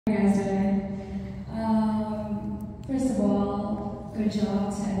good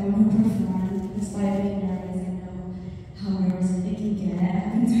job to everyone who performed, despite being nervous. I know how nervous it can get.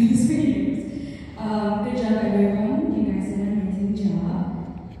 I've been doing this for years. Good job, everyone. You guys did an amazing job.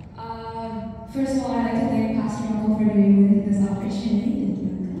 First of all, I'd like to thank Pastor Uncle for giving me this opportunity. Thank you,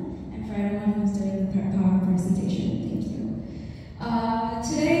 Uncle. And for everyone who's doing the PowerPoint presentation. Thank you.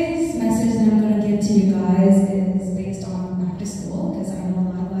 Today's message that I'm going to give to you guys is based on back to school, because I know a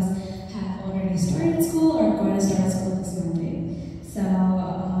lot of us have already started school or are going to start school this Monday. So,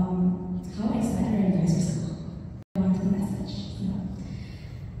 how excited are you guys for school? On to the message. So,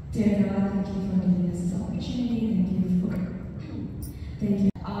 dear God, thank you for giving us this opportunity. Thank you.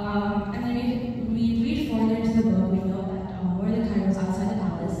 And then we read further into the book. We know that Mordecai was outside the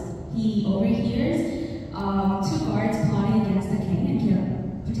palace. He overhears two guards plotting against the king and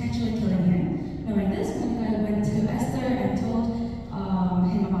potentially killing him. Knowing this, Mordecai went to Esther and told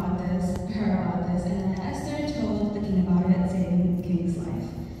her about this, and then Esther told the king about it, saving the king's life.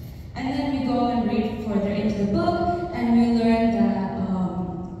 And then we go and read further into the book, and we learn that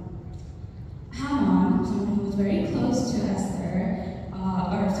Haman, someone who was very close to the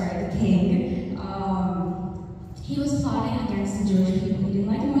king, he was plotting against the Jewish people. He didn't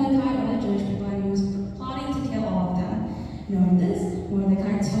like Mordecai or the Jewish people, and he was plotting to kill all of them. Knowing this,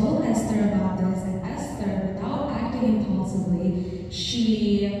 Mordecai told Esther about this, and Esther, without acting impulsively,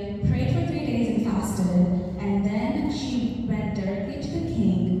 she prayed for 3 days and fasted, and then she went directly to the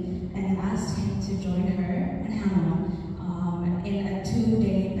king and asked him to join her and Haman in a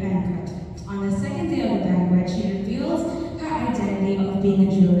 2-day banquet. On the second day of the banquet, she reveals her identity of being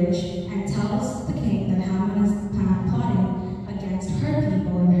a Jewish and tells the king that Haman is plotting against her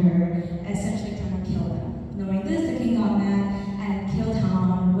people and her, essentially trying to kill them. Knowing this, the king got mad and killed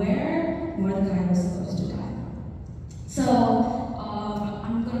Haman where Mordecai was supposed to die. So,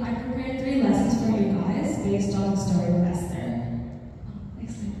 I prepared 3 lessons for you guys based on the story of Esther.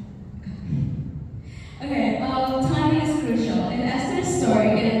 Next slide. Okay, timing is crucial. In Esther's story,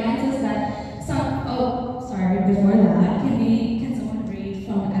 it reminds us that before that, can someone read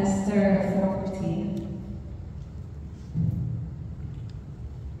from Esther 4:15?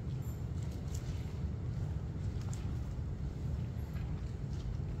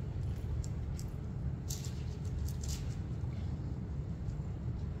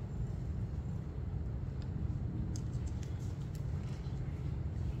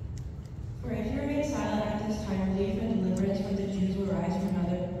 For if you remain silent at this time, relief and deliverance for the Jews will rise from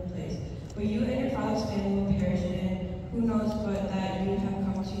another place. But you and your father's family will perish, and who knows but that you have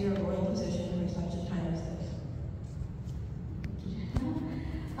come to your royal position for such a time as this.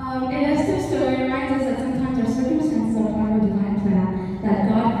 In Esther's story, reminds us that sometimes our circumstances are part of a divine plan that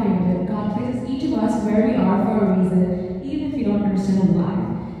God created. God places each of us where we are for a reason, even if you don't understand why.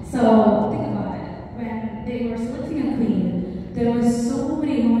 So think about it. When they were selecting a queen, there was so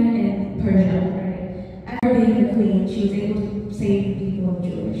many women in Persia, right? And her being the queen, she was able to save the people of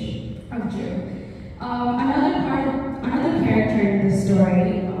Jew. Another character in the story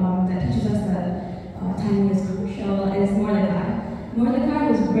that teaches us that timing is crucial is Mordecai. Mordecai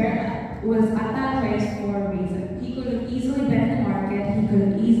was at that place for a reason. He could have easily been in the market, he could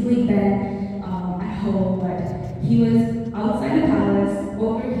have easily been at home, but he was outside the palace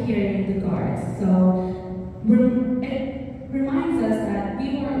overhearing the guards. So it reminds us that we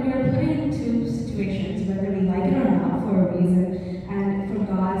are put into situations, whether we like it or not, for a reason and for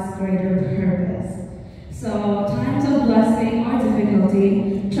God's greater purpose. So times of blessing or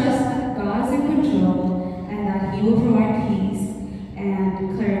difficulty, trust that God's in control and that He will provide peace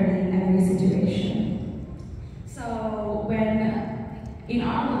and clarity in every situation. So when in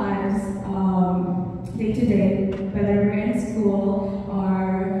our lives, day to day, whether we're in school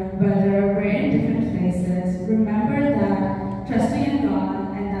or whether we're in different places, remember that trusting in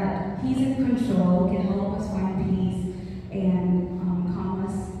God and that He's in control can help us find peace and calm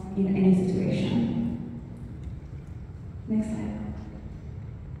us in any situation. Next slide.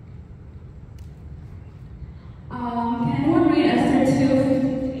 Can anyone read Esther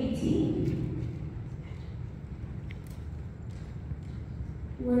 2:15-18?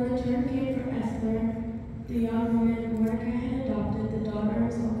 When the turn came for Esther, the young woman Mordecai had adopted, the daughter of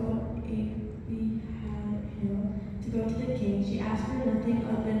his uncle Abihail, to go to the king, she asked for nothing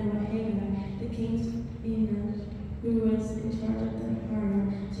other than what Hagar, the king's eunuch, who was in charge of the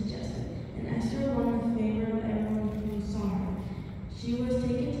harem, suggested. And Esther won the favor of everyone who saw her. She was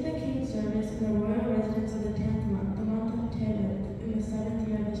taken to the king's service in the royal residence of the 10th month, the month of Tebet, in the 7th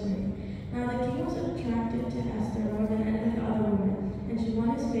year of his reign. Now the king was attracted to Esther more than any of the other women, and she won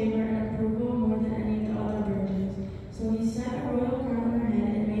his favor and approval more than any of the other virgins. So he set a royal crown on her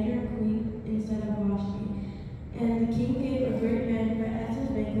head and made her queen instead of Vashti. And the king gave a great banquet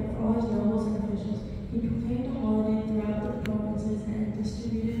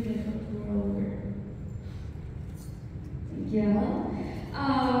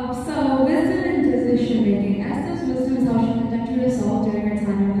So wisdom and decision making. Esther's wisdom is how she conducted herself during her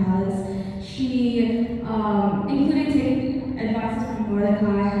time in palace. She, including taking advice from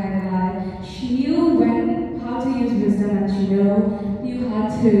Mordecai, Haggai, she knew how to use wisdom, and she knew how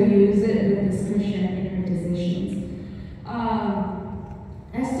to use it with discretion in her decisions.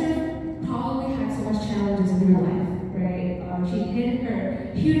 Esther probably had so much challenges in her life, right? She hid her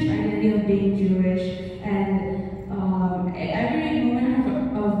huge identity of being Jewish, and every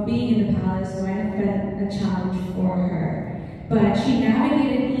moment of being in the palace might have been a challenge for her. But she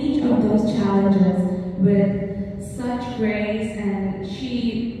navigated each of those challenges with such grace, and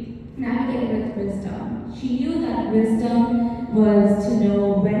she navigated with wisdom. She knew that wisdom was to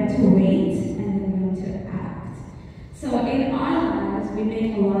know when to wait and then when to act. So in our lives, we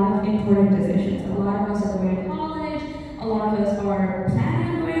make a lot of important decisions. A lot of us are going to college, a lot of us are planning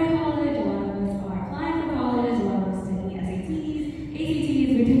on going to college, a lot of us are applying for colleges, a lot of us taking SATs, ACTs.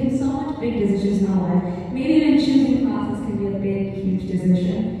 We're taking so much big decisions in our life. Maybe even choosing classes can be a big, huge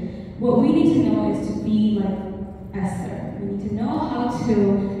decision. What we need to know is to be like Esther. We need to know how to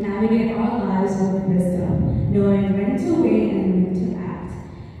navigate our lives with wisdom, knowing when to wait and when to act.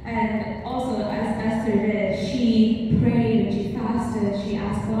 And also, as Esther did, she prayed and she fasted, she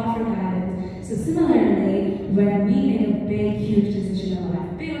asked God for guidance. So similarly, when we make a big, huge decision in our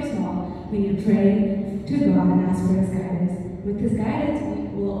life, big or small, we need to pray to God and ask for His guidance. With His guidance,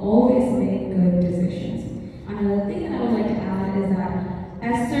 we will always make good decisions. Another thing that I would like to add is that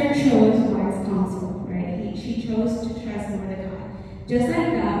Esther chose wise counsel, right? She chose to trust Mordecai. Just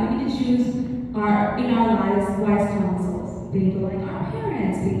like that, we need to choose in our lives wise counsels. People like our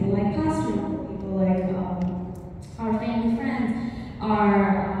parents, people like pastors, people like our family friends,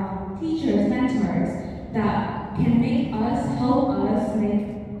 our teachers, mentors, that can help us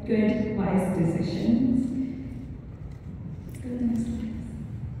make good, wise decisions. Let's go to the next slide.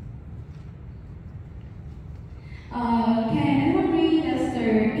 Can anyone read Esther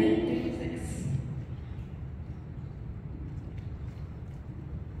 8:36?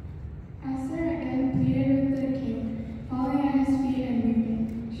 Esther again pleaded with the king, falling at his feet and weeping.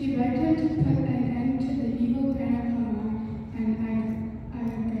 She begged him to put an end to the evil plan of Haman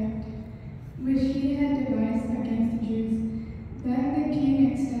and Agag, which he had devised against the Jews. Then the king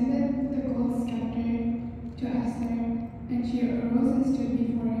extended the gold scepter to Esther, and she arose and stood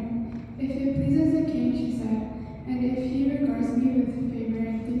before him. If it pleases the king, she said, and if he regards me with favor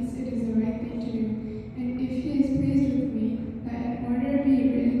and thinks it is the right thing to do, and if he is pleased with me, that an order be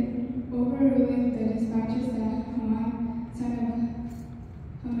written overruling the dispatches that Haman, son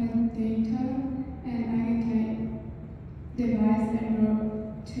of Hammedatha, and Agagite devised and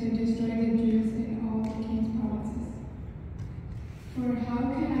wrote to destroy the Jews in all the king's provinces. For how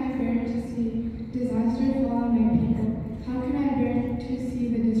can I bear to see disaster fall on my people? How can I bear to see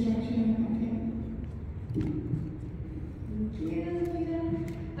the destruction of my family?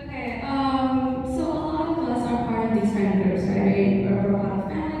 Okay, so a lot of us are part of these friend groups, right? We're part of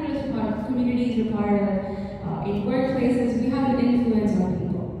family groups, we're part of communities, we're part of in workplaces. We have an influence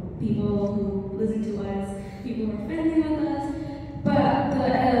on people who listen to us, people who are friendly with us. But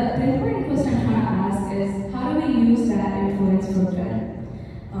the important question I'm trying to ask is, how do we use that influence for good?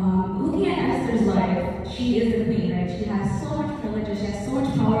 Looking at Esther's life, she is the queen, right? She has so much privilege, she has so much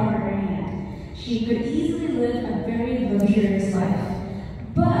power on her hand. She could easily live a very luxurious life.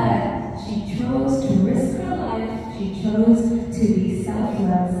 But she chose to risk her life, she chose to be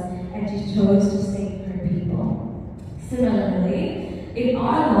selfless, and she chose to save her people. Similarly, in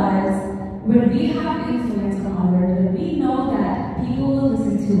our lives, when we have influence on others, when we know that people will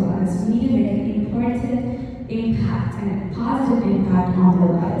listen to us, we need to make an important impact and a positive impact on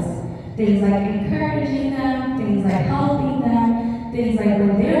their lives. Things like encouraging them, things like helping them, things like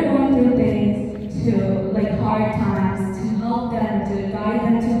when they're going through things, to like hard times, to help them, to guide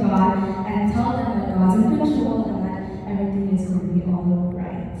them to God, and tell them that God's in control and that everything is going to be all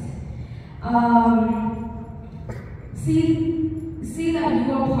right. See that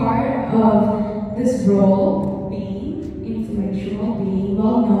you are part of this role, being influential, being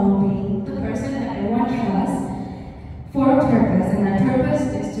well-known, being the person that everyone trusts for a purpose, and that purpose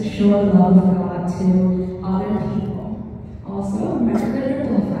is to show the love of God to other people. Also, remember the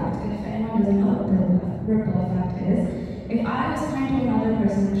ripple effect. If anyone doesn't know what the ripple effect is, if I was kind to another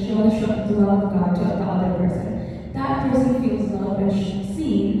person and show the love of God to the other person, that person feels loved and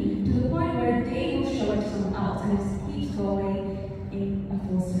seen to the point where they will show it to someone else, and it keeps going in a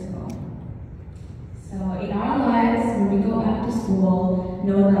full circle. So in our lives, when we go back to school,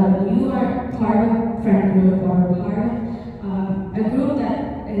 know that when you are part of a friend group or part of a group that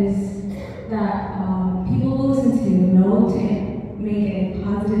people will listen to, know to make an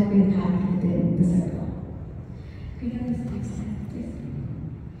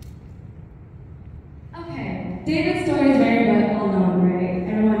David's story is very well known, right?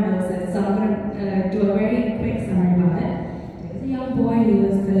 Everyone knows it, so I'm going to do a very quick summary about it. There was a young boy, he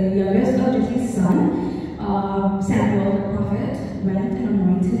was the youngest of Jesse's son. Samuel, the prophet, went and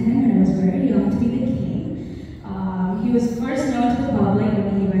anointed him and was very young to be the king. He was first known to the public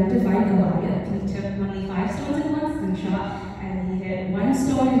when he went to fight Goliath. He took only 5 stones in one slingshot, and he hit 1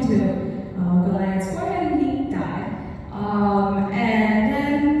 stone into Goliath's forehead and he died. And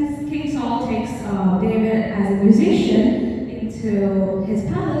then King Saul takes David as a musician into his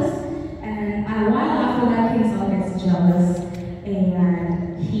palace, and a while after that, King Saul gets jealous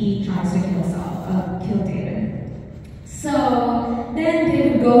and he tries to kill David. So then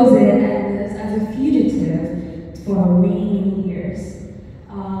David goes in and lives as a fugitive for many years.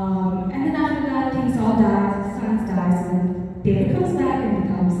 And then after that, King Saul dies, his sons dies, and David comes back and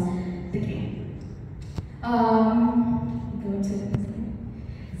becomes the king.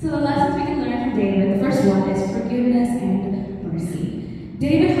 So the lessons we can learn from David, the first one is forgiveness and mercy.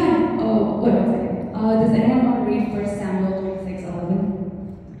 David had, does anyone want to read 1 Samuel 26:11?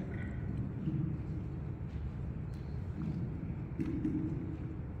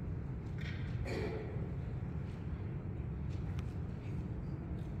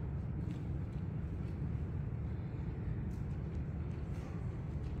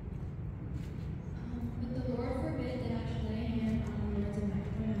 But the Lord forbid that I should lay a hand on the Lord's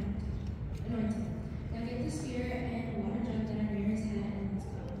anointed. Now get the spear and water jug that are near his head and let's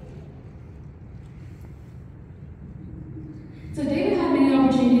go. So David had many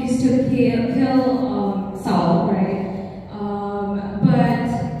opportunities to kill Saul, right? But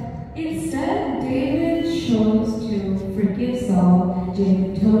instead, David chose to forgive Saul.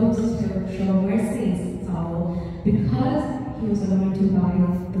 David chose to show mercy to Saul because he was anointed by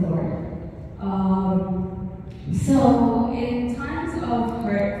the Lord. So in times of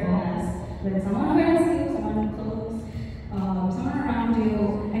hurtfulness, when someone hurts you, someone close, someone around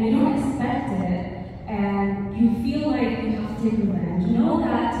you, and you don't expect it, and you feel like you have to take revenge, know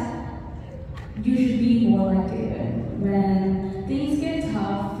that you should be more like David. When things get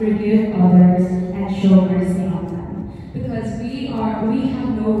tough, forgive others and show mercy on them. Because we have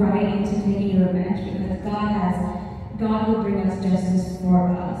no right into taking revenge, because God will bring us justice for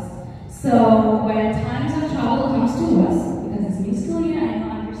us. So when times of trouble comes to us, because it's new school year, I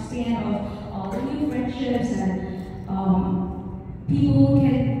understand of all the new friendships and people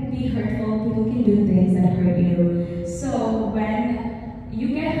can be hurtful, people can do things that hurt you. So when you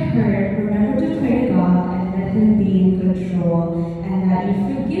get hurt, remember to pray to God and let Him be in control, and that you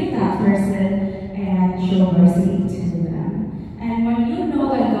forgive that person and show mercy to them. And when you know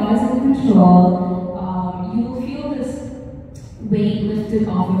that God is in control, you will feel this weight lifted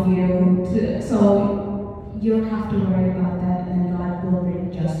off of you, so you don't have to worry about that, and God will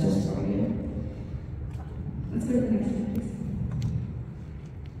bring justice for you. Let's go to the next slide, please.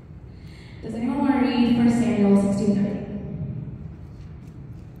 Does anyone want to read 1 Samuel 16:30?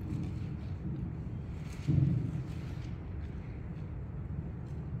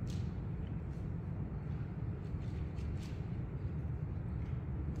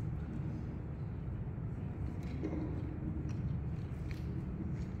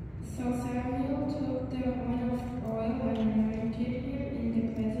 So Samuel took the horn of oil and anointed him in the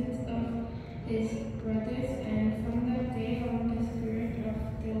presence of his brothers, and from that day on the Spirit of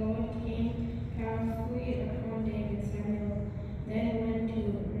the Lord came powerfully upon David. Samuel then went to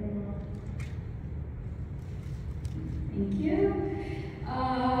Ramah. Thank you.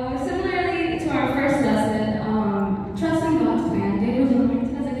 Similarly to our first lesson, trusting God's plan, David was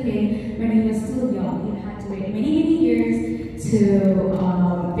anointed as a king when he was still young. He had to wait many years to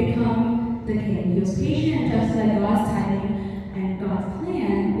become the king. He was patient and trusted that God's timing and God's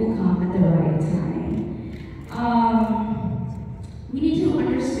plan will come at the right time. We need to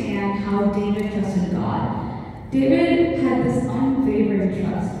understand how David trusted God. David had this unwavering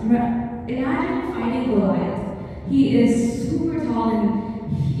trust. Imagine fighting Goliath. He is super tall and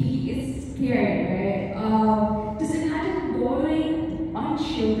he is scary, right? Just imagine going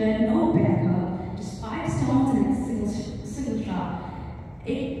unshielded, no backup, just 5 stones and a single shot.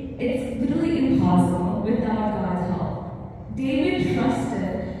 It's literally impossible without God's help. David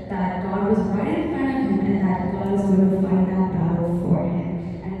trusted that God was right in front of him and that God is going to fight that battle for him.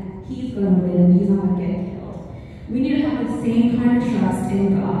 And he's going to win, he's not going to get killed. We need to have the same kind of trust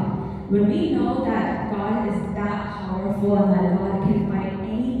in God. When we know that God is that powerful and that God can fight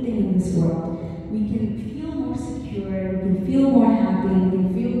anything in this world, we can feel more secure, we can feel more happy, we can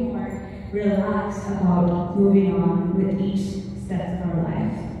feel more relaxed about moving on with each step of our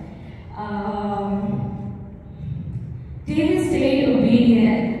life. David stayed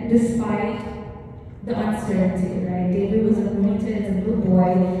obedient despite the uncertainty, right? David was anointed as a little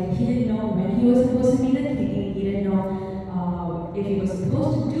boy. He didn't know when he was supposed to be the king. He didn't know if he was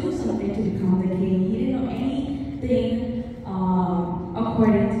supposed to do something to become the king. He didn't know anything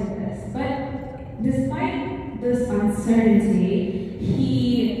according to this. But despite this uncertainty,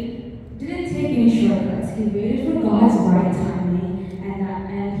 he didn't take any shortcuts. He waited for God's right timing,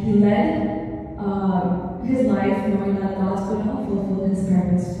 and he led his life knowing that God's going to fulfill his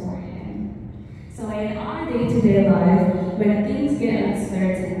purpose for him. So in our day-to-day life, when things get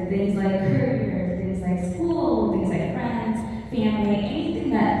uncertain, things like career, things like school, things like friends, family,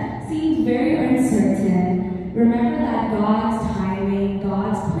 anything that seems very uncertain, remember that God's timing,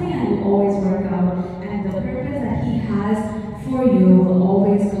 God's plan will always work out, and the purpose that he has for you will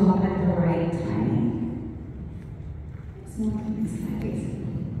always come at the right timing. So, next slide, please.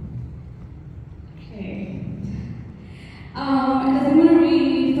 Okay. I'm going to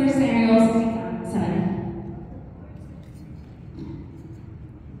read 1 Samuel 7.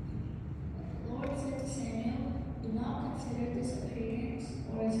 The Lord said to Samuel, "Do not consider this appearance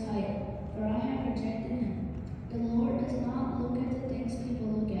or his height, for I have rejected him. The Lord does not look at the things people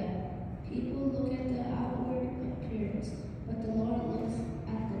look at. People look at the outward appearance, but the Lord looks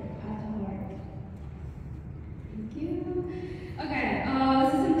at the heart." Thank you. Okay,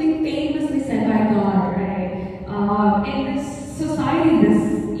 this is something famously said by God, right? In this society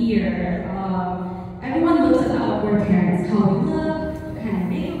this year, everyone looks at the outward appearance, how we look, what kind of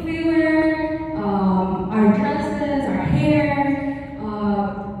makeup we wear, our dresses, our hair.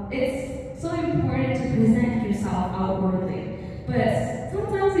 It's so important to present yourself outwardly, but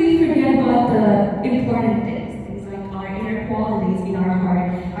sometimes we forget about the important things like our inner qualities in our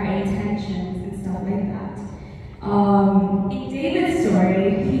heart, our intentions, and stuff like that. In David's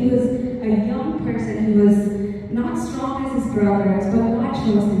story, he was a young person who was not strong as his brothers, but God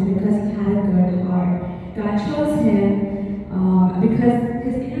chose him because he had a good heart. God chose him because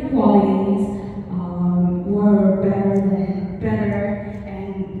his inner qualities were better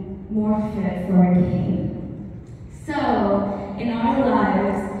and more fit for a king. So, in our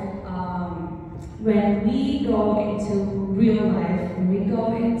lives, when we go into real life, when we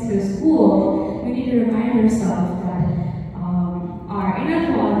go into school, we need to remind ourselves that our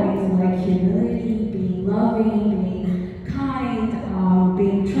inner qualities like humility, being loving, being kind,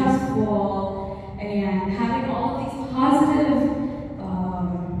 being trustful, and having all of these positive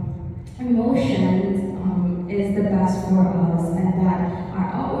emotions is the best for us, and that our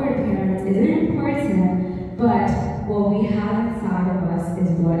outward appearance isn't important, but what we have inside of us is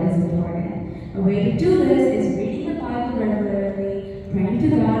what is important. A way to do this is reading the Bible regularly, praying to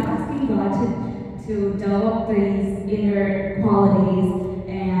God, asking God to develop these inner qualities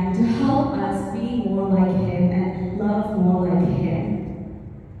and to help us be more like Him and love more like Him.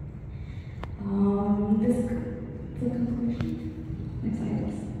 This is the conclusion. Next slide,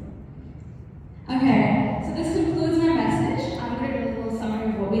 please. Okay, so this concludes my message. I'm going to do a little summary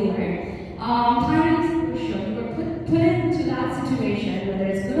of what we learned. Time is crucial. We were put into that situation, whether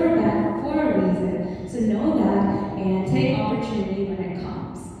it's good or bad, for a reason. So know that and take opportunity when it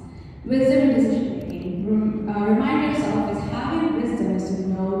comes. Wisdom and decision making. Remind yourself is having wisdom is to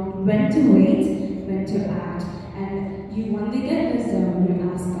know when to wait, when to act. And you only get wisdom when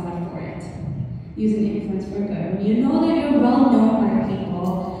you ask God for it. Using influence for good. When you know that you're well known by people,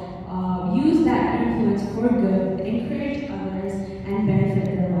 use that influence for good, encourage others, and benefit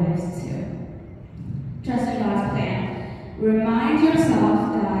their lives too. Trust in God's plan. Remind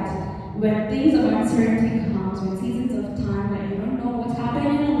yourself that when things of uncertainty comes, when seasons of time that you don't know what's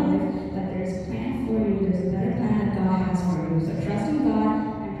happening in your life, that there's a plan for you, there's a better plan that God has for you. So trust in God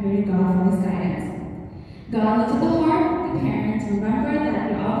and pray to God for His guidance. God looks at the heart of the parents. Remember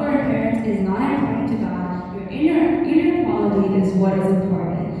that your outward appearance is not important to God. Your inner quality is what is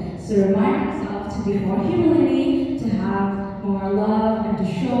important. So remind yourself to be more humility, to have more love, and to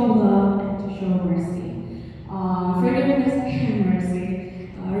show love and to show mercy. Forgiveness and mercy.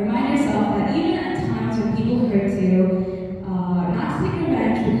 Remind yourself that even at times when people hurt you, not to take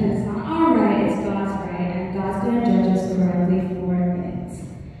revenge because it's not our right, it's God's right, and God's going to judge us correctly for it.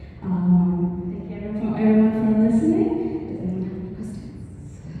 Thank you everyone for listening. Does anyone have any questions?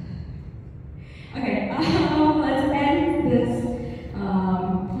 Okay, let's end this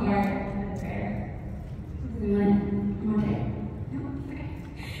part with prayer. Anyone want to pray? No? Okay.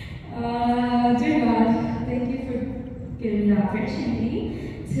 Dear God, thank you for giving me the opportunity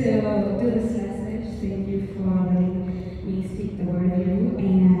to do this message. Thank you for letting me speak the word of you.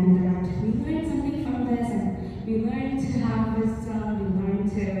 And that we learned something from this, and we learned to have wisdom, we learned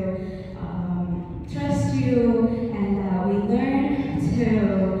to trust you, and we learned to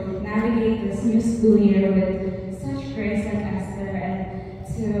navigate this new school year with such grace like Esther, and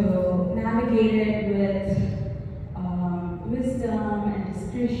to navigate it with wisdom and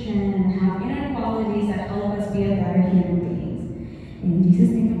discretion, and have